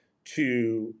is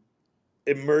to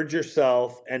immerse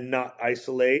yourself and not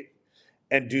isolate,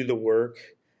 and do the work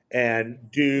and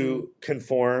do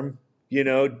conform,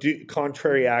 do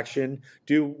contrary action,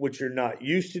 do what you're not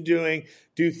used to doing,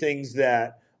 do things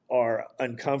that are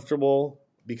uncomfortable,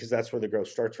 because that's where the growth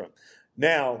starts from.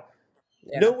 Now,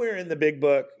 nowhere in the big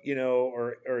book,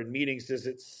 or in meetings does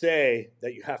it say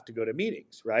that you have to go to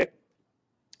meetings, right?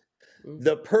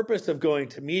 The purpose of going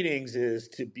to meetings is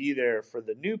to be there for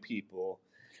the new people.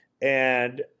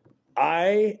 And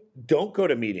I don't go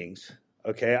to meetings,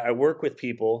 okay? I work with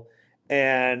people,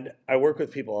 and I work with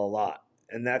people a lot.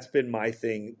 And that's been my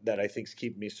thing that I think's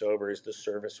keeping me sober, is the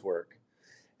service work.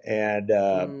 And,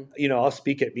 I'll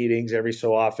speak at meetings every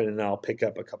so often, and I'll pick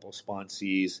up a couple of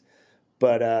sponsees.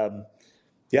 But I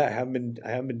haven't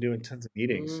been doing tons of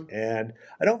meetings, and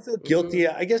I don't feel guilty.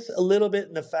 I guess a little bit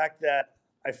in the fact that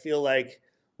I feel like,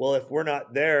 well, if we're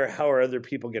not there, how are other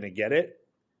people going to get it?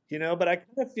 But I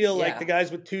kind of feel like the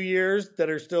guys with 2 years that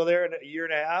are still there in a year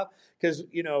and a half, because,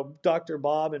 Dr.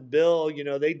 Bob and Bill,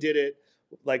 they did it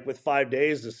like with 5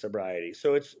 days of sobriety.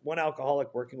 So it's one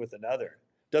alcoholic working with another.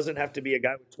 Doesn't have to be a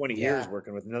guy with 20 years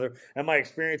working with another. And my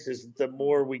experience is the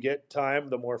more we get time,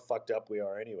 the more fucked up we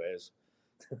are anyways.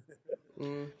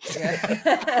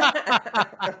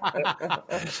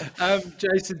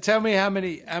 Jason, tell me how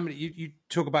many you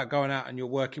talk about going out and you're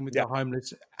working with the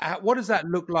homeless. What does that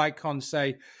look like on,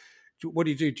 say, what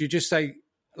do? Do you just say,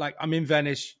 like, I'm in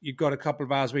Venice, you've got a couple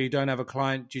of hours where you don't have a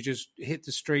client, do you just hit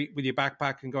the street with your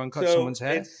backpack and go and cut someone's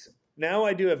hair? Now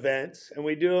I do events, and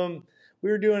we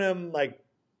were doing them like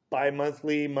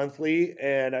bi-monthly, monthly,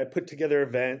 and I put together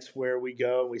events where we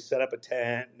go and we set up a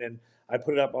tent, and I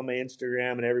put it up on my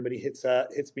Instagram, and everybody hits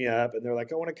me up, and they're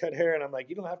like, I want to cut hair. And I'm like,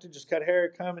 you don't have to just cut hair,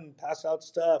 come and pass out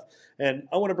stuff. And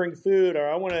I want to bring food, or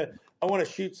I want to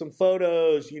shoot some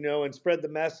photos, and spread the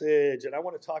message. And I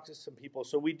want to talk to some people.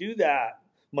 So we do that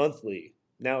monthly.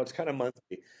 Now it's kind of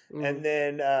monthly. And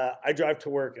then I drive to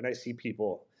work, and I see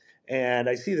people, and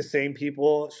I see the same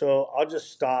people. So I'll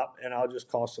just stop, and I'll just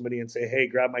call somebody and say, hey,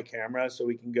 grab my camera so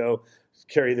we can go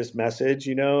carry this message,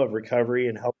 of recovery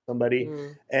and help somebody.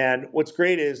 And what's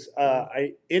great is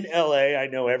in LA, I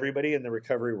know everybody in the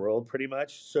recovery world pretty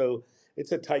much. So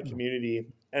it's a tight community,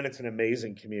 and it's an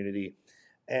amazing community.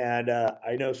 And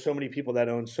I know so many people that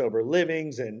own sober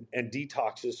livings and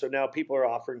detoxes. So now people are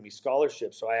offering me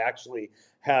scholarships. So I actually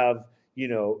have,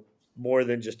 more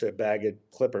than just a bag of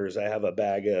clippers. I have a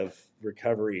bag of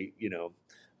recovery,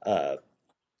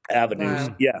 avenues.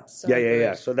 Wow. Yeah. So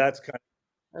good. So that's that's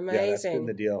been Amazing.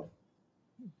 the deal.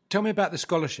 Tell me about the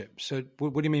scholarship. So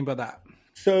what do you mean by that?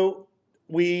 So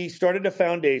we started a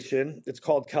foundation. It's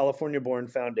called California Born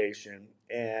Foundation.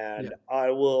 And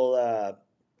I will,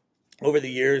 over the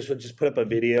years, we'll just put up a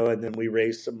video and then we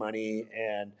raise some money.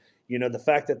 And, the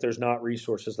fact that there's not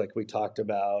resources like we talked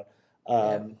about,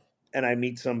 and I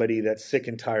meet somebody that's sick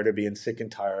and tired of being sick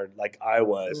and tired like I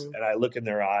was, and I look in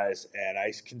their eyes and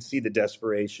I can see the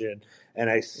desperation, and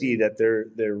I see that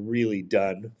they're really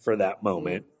done for that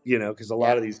moment, because a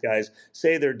lot of these guys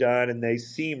say they're done and they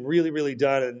seem really, really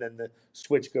done, and then the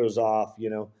switch goes off,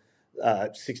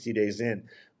 60 days in.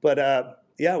 But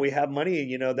we have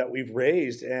money, that we've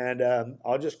raised, and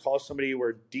I'll just call somebody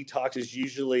where detox is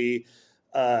usually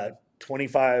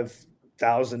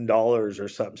 $25,000 or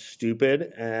something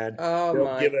stupid, and Oh they'll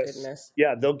my give us, goodness.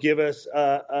 they'll give us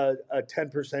a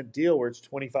 10% deal where it's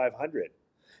 2,500,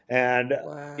 and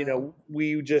Wow.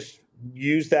 we just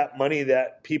use that money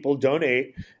that people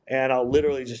donate, and I'll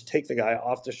literally just take the guy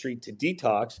off the street to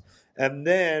detox, and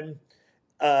then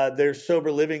there's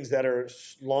sober livings that are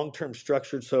long-term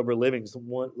structured sober livings,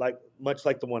 much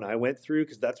like the one I went through,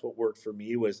 because that's what worked for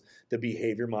me was the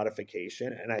behavior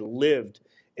modification. And I lived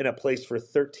in a place for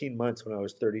 13 months when I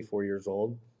was 34 years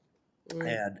old,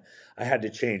 and I had to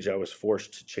change. I was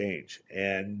forced to change,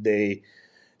 and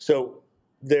so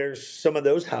there's some of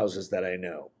those houses that I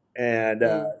know. And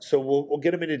so we'll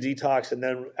get them into detox, and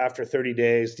then after 30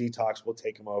 days, detox will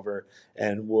take them over,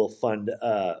 and we'll fund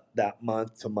that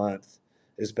month to month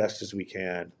as best as we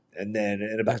can. And then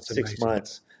in about That's 6 amazing.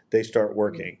 months, they start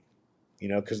working.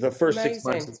 Because the first 6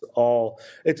 months, Amazing.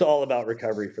 it's all about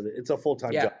recovery it's a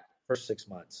full-time job. First 6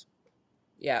 months.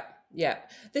 Yeah.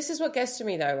 This is what gets to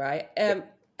me though, right?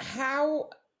 How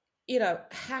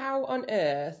on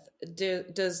earth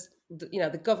does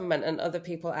the government and other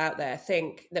people out there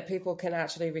think that people can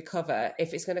actually recover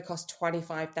if it's going to cost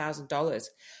 $25,000?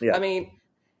 Yeah. I mean,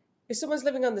 if someone's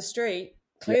living on the street,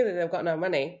 clearly they've got no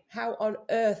money. How on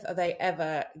earth are they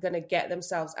ever going to get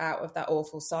themselves out of that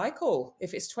awful cycle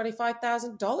if it's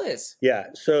 $25,000? Yeah,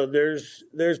 so there's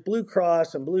Blue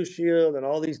Cross and Blue Shield and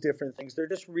all these different things. They're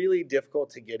just really difficult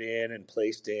to get in and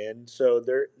placed in. So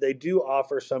they do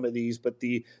offer some of these, but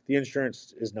the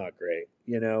insurance is not great,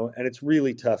 and it's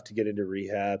really tough to get into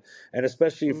rehab, and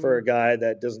especially for a guy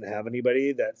that doesn't have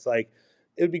anybody. That's like,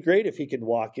 it would be great if he could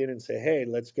walk in and say, "Hey,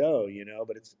 let's go,"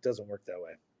 but it doesn't work that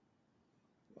way.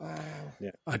 Wow.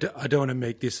 Yeah. I don't want to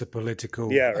make this a political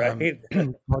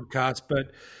podcast,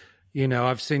 but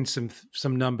I've seen some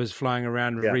numbers flying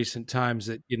around in recent times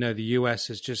that the US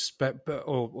has just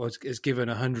has given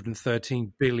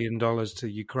 $113 billion to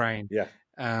Ukraine. Yeah.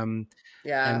 And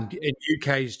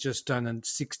UK's just done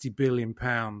 £60 billion.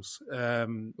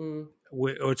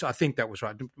 Which I think that was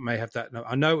right. I may have that. No,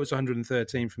 I know it was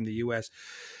 113 from the US,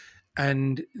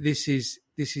 and this is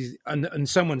and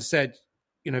someone said,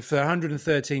 for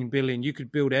 113 billion, you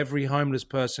could build every homeless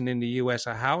person in the US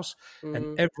a house,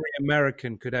 and every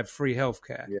American could have free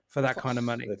healthcare for that kind of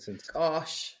money. That's insane.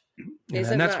 Gosh,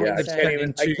 and that's what they've spent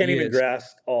in 2 years. I can't even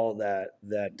grasp all that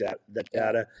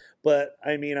data. But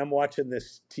I mean, I'm watching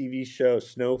this TV show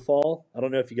Snowfall. I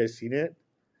don't know if you guys seen it.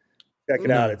 Check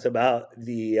it out. It's about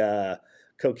the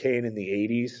cocaine in the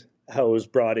 80s, how it was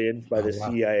brought in by the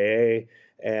CIA.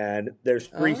 And there's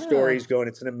 3 stories going.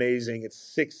 It's it's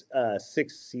 6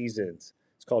 seasons.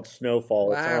 It's called Snowfall.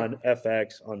 Wow. It's on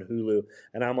FX, on Hulu,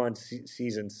 and I'm on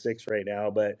season 6 right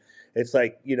now. But it's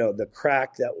like, the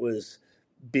crack that was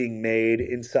being made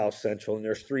in South Central, and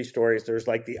there's 3 stories. There's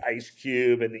like the Ice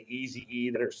Cube and the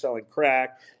Eazy-E that are selling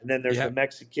crack, and then there's the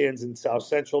Mexicans in South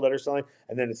Central that are selling,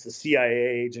 and then it's the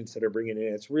CIA agents that are bringing it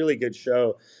in. It's a really good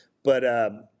show, but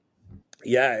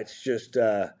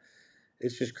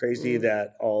it's just crazy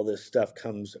that all this stuff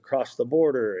comes across the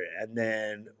border, and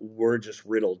then we're just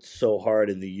riddled so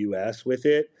hard in the U.S. with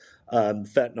it.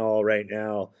 Fentanyl right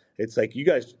now, it's like, you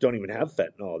guys don't even have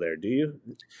fentanyl there, do you?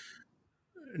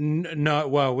 No,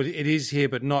 well, it is here,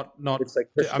 but not. It's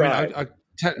like prescribed. I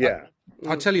mean,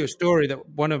 I'll tell you a story that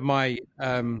one of my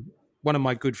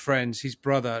good friends, his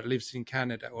brother lived in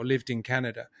Canada,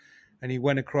 and he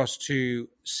went across to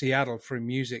Seattle for a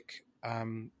music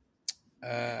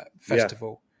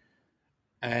festival,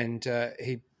 and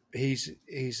he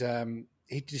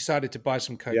decided to buy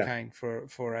some cocaine for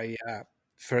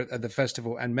the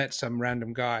festival, and met some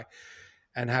random guy,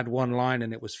 and had one line,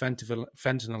 and it was fentanyl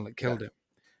that killed him.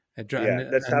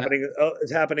 That's happening.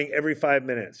 It's happening every 5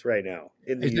 minutes right now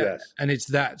in the U.S. And it's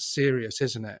that serious,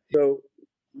 isn't it? So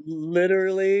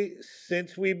literally,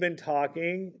 since we've been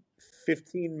talking,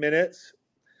 15 minutes,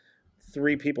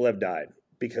 3 people have died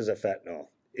because of fentanyl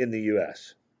in the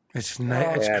U.S. It's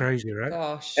crazy, right?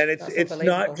 Gosh, and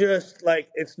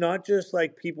it's not just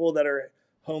like people that are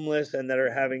homeless and that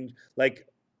are having, like,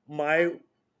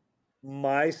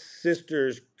 my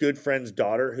sister's good friend's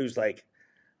daughter, who's like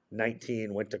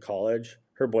 19, went to college.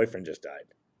 Her boyfriend just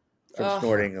died from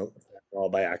snorting all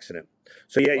by accident.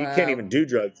 So you can't even do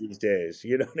drugs these days.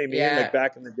 You know what I mean? Yeah. Like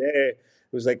back in the day, it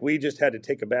was like we just had to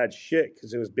take a bad shit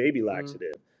because it was baby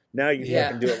laxative. Now you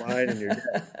fucking do a line and you're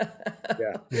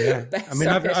dead. Yeah. I mean,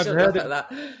 I've heard of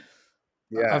that.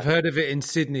 Yeah, I've heard of it in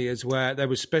Sydney as well. There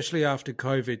was, especially after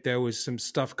COVID, there was some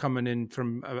stuff coming in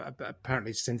from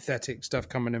apparently synthetic stuff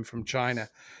coming in from China,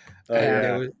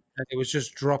 and it was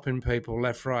just dropping people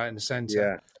left, right, and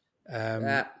centre.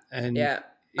 I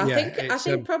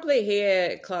think probably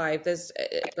here, Clive, there's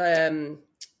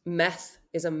meth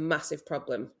is a massive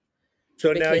problem.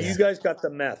 So now you guys got the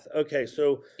meth. Okay,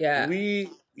 so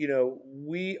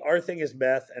our thing is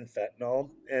meth and fentanyl,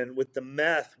 and with the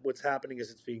meth, what's happening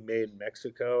is it's being made in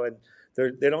Mexico, and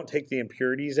they don't take the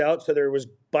impurities out. So there was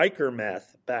biker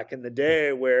meth back in the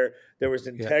day where there was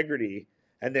integrity,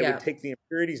 and they would take the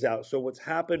impurities out. So what's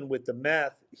happened with the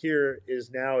meth here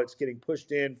is now it's getting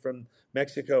pushed in from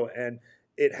Mexico, and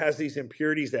it has these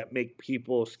impurities that make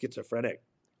people schizophrenic,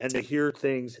 and they hear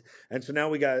things. And so now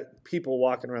we got people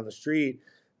walking around the street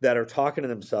that are talking to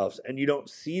themselves, and you don't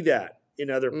see that in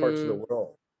other parts of the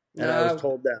world. And I was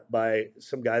told that by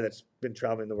some guy that's been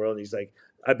traveling the world. And he's like,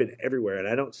 I've been everywhere, and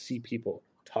I don't see people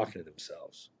talking to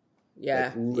themselves.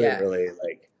 Yeah, like, literally,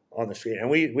 like on the street. And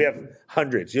we have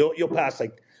hundreds. You'll pass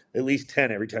like at least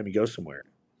 10 every time you go somewhere.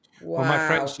 Wow. Well, my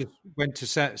friends just went to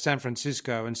San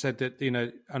Francisco and said that,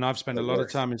 and I've spent a lot of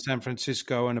time in San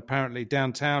Francisco, and apparently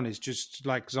downtown is just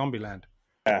like Zombieland.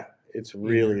 Yeah, it's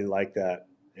really like that.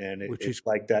 And it's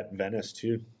like that in Venice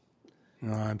too.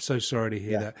 Oh, I'm so sorry to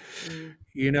hear that.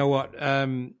 You know what?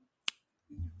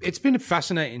 It's been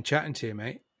fascinating chatting to you,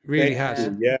 mate. Really has.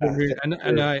 Yeah.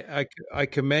 And I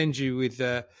commend you with,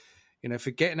 for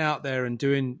getting out there and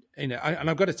doing, and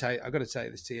I've got to tell you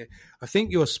this to you. I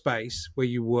think your space where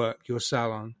you work, your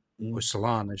salon, or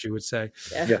salon, as you would say,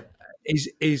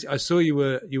 is I saw you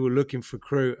were looking for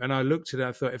crew, and I looked at it.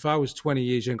 I thought, if I was 20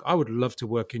 years young, I would love to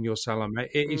work in your salon, mate.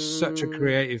 It is such a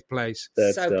creative place.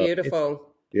 That's so beautiful.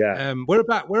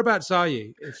 Whereabouts are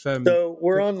you? So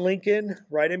we're on Lincoln,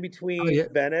 right in between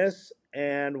Venice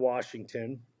and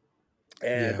Washington,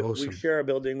 and we share a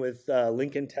building with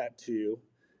Lincoln Tattoo,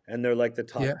 and they're like the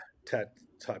top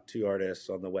tattoo artists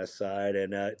on the west side.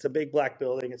 And it's a big black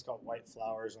building. It's got white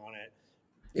flowers on it.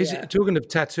 Talking of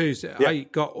tattoos, I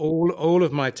got all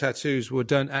of my tattoos were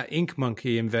done at Ink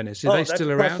Monkey in Venice. Are they still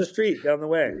around? Across the street, down the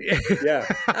way. Yeah.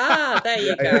 There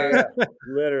you go.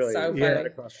 Literally, so right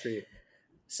across the street.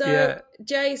 So,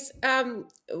 Jace,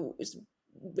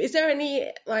 is there any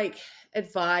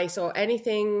advice or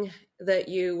anything that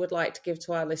you would like to give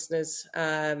to our listeners?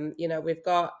 We're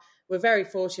very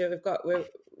fortunate.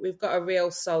 We've got a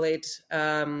real solid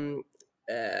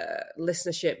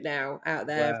listenership now out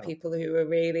there of people who are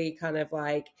really kind of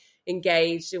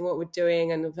engaged in what we're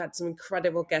doing, and we've had some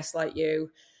incredible guests like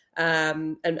you.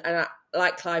 And I,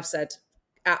 like Clive said,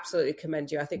 absolutely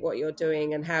commend you. I think what you're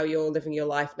doing and how you're living your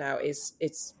life now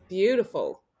it's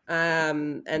beautiful.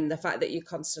 And the fact that you're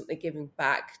constantly giving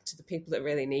back to the people that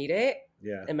really need it,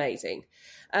 amazing.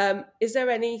 Is there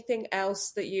anything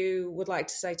else that you would like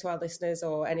to say to our listeners,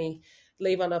 or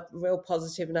leave on a real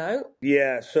positive note?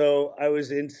 Yeah, so I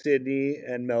was in Sydney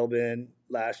and Melbourne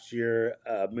last year.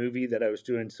 A movie that I was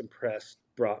doing some press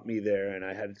brought me there, and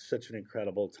I had such an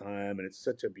incredible time, and it's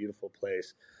such a beautiful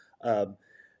place.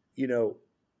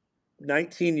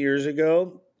 19 years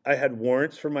ago, I had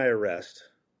warrants for my arrest.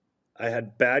 I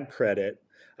had bad credit.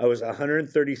 I was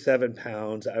 137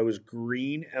 pounds. I was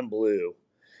green and blue,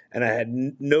 and I had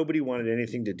nobody wanted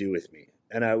anything to do with me.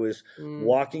 And I was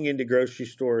walking into grocery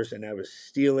stores, and I was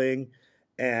stealing,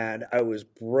 and I was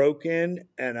broken,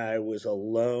 and I was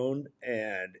alone,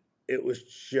 and it was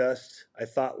just, I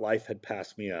thought life had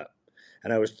passed me up.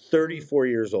 And I was 34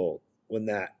 years old when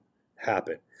that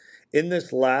happened. In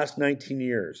this last 19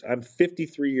 years, I'm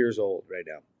 53 years old right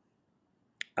now.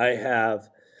 I have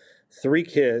 3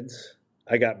 kids.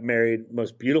 I got married,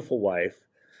 most beautiful wife.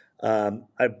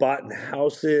 I've bought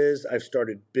houses. I've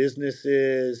started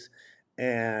businesses.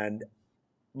 And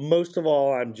most of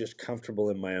all, I'm just comfortable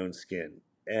in my own skin.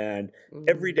 And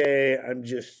every day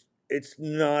it's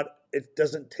not it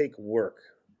doesn't take work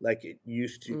like it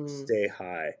used to stay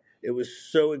high. It was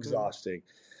so exhausting.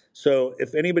 So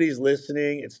if anybody's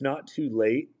listening, it's not too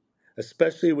late,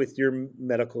 especially with your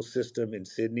medical system in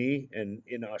Sydney and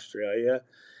in Australia.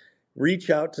 Reach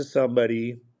out to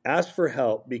somebody, ask for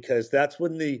help, because that's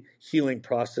when the healing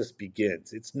process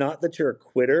begins. It's not that you're a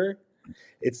quitter,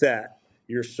 it's that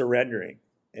you're surrendering.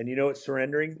 And you know what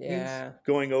surrendering means?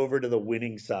 Going over to the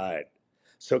winning side.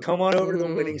 So come on over to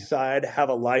the winning side, have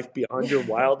a life beyond your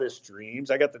wildest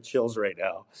dreams. I got the chills right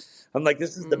now. I'm like,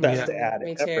 this is the best ad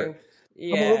ever.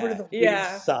 Come over to the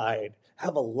winning side,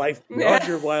 have a life beyond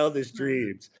your wildest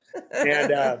dreams.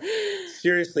 And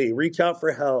seriously, reach out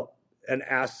for help and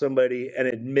ask somebody and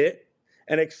admit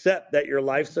and accept that your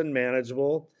life's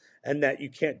unmanageable and that you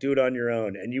can't do it on your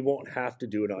own, and you won't have to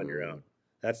do it on your own.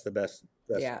 That's the best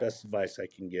advice I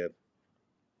can give.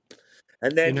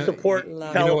 And then support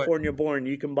California Born.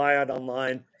 You can buy it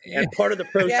online. And part of the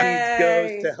proceeds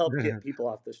goes to help get people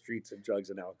off the streets of drugs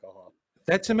and alcohol.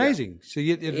 That's amazing. So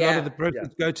a lot of the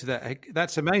proceeds go to that.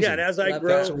 That's amazing. Yeah, and as I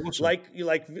grow,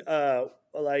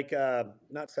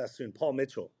 not Sassoon, Paul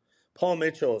Mitchell. Paul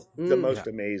Mitchell is the most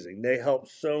amazing. They help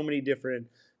so many different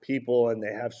people, and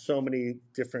they have so many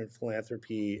different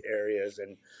philanthropy areas.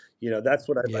 And, that's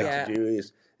what I'd like to do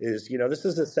is, this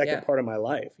is the second part of my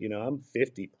life. I'm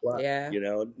 50 plus,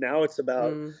 now it's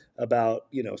about,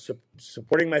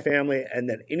 supporting my family, and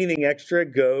then anything extra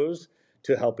goes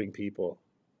to helping people.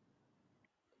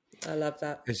 I love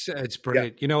that. It's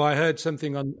brilliant. I heard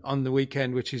something on the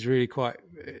weekend, which is really quite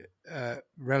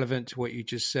relevant to what you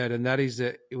just said. And that is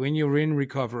that when you're in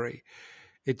recovery,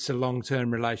 it's a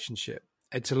long-term relationship.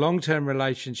 It's a long-term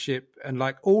relationship. And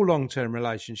like all long-term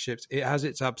relationships, it has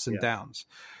its ups and downs,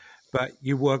 but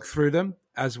you work through them,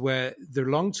 as where the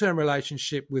long-term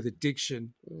relationship with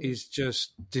addiction is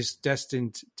just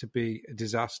destined to be a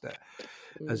disaster.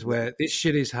 As where this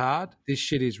shit is hard, this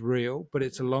shit is real, but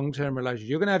it's a long-term relationship.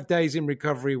 You're going to have days in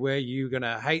recovery where you're going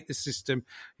to hate the system,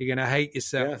 you're going to hate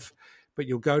yourself, but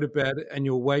you'll go to bed and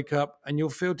you'll wake up and you'll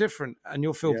feel different and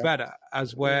you'll feel better.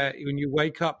 As where when you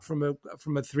wake up from a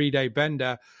 3-day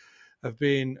bender of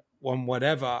being on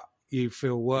whatever, you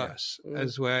feel worse.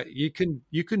 As where you can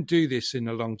do this in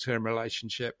a long-term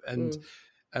relationship, and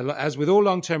as with all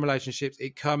long-term relationships,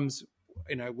 it comes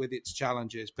with its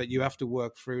challenges, but you have to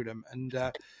work through them. And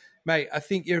mate, I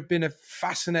think you've been a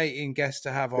fascinating guest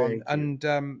to have on. And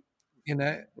I'm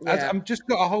just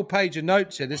got a whole page of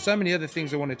notes here. There's so many other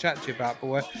things I want to chat to you about,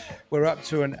 but we're up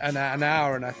to an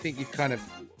hour, and I think we've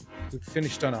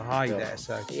finished on a high there.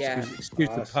 So excuse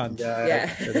the pun.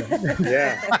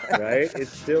 Right. It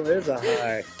still is a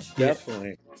high,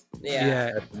 definitely.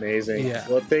 Yeah, that's amazing.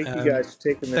 Well, thank you guys for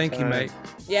taking the time. Thank you, mate.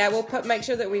 Yeah, we'll make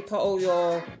sure that we put all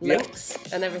your links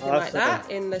and everything like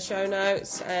that in the show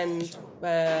notes and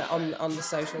on the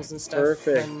socials and stuff.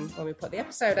 Perfect. When we put the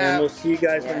episode out. And we'll see you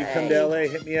guys when you come to LA.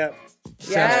 Hit me up.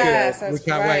 Sounds good. We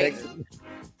can't great. wait.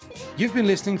 You've been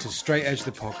listening to Straight Edge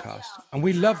the podcast, and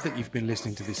we love that you've been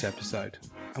listening to this episode.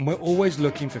 And we're always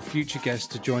looking for future guests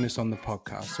to join us on the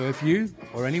podcast. So if you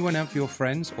or anyone else, your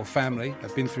friends or family,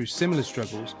 have been through similar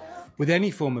struggles with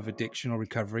any form of addiction or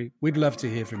recovery, we'd love to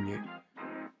hear from you.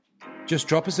 Just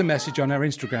drop us a message on our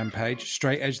Instagram page,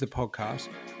 Straight Edge the podcast,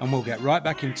 and we'll get right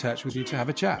back in touch with you to have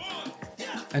a chat.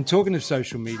 And talking of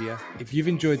social media, if you've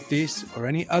enjoyed this or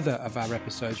any other of our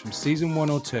episodes from season 1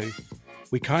 or 2,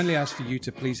 we kindly ask for you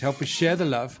to please help us share the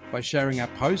love by sharing our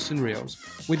posts and reels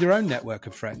with your own network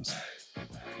of friends.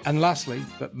 And lastly,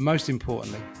 but most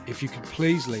importantly, if you could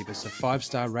please leave us a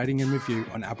 5-star rating and review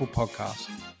on Apple Podcasts.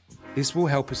 This will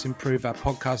help us improve our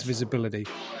podcast visibility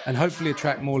and hopefully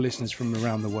attract more listeners from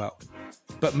around the world.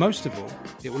 But most of all,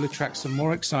 it will attract some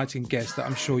more exciting guests that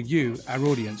I'm sure you, our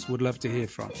audience, would love to hear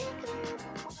from.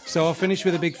 So I'll finish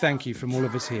with a big thank you from all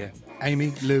of us here,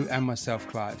 Amy, Lou, and myself,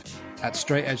 Clive, at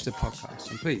Straight Edge the podcast.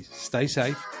 And please stay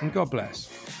safe and God bless.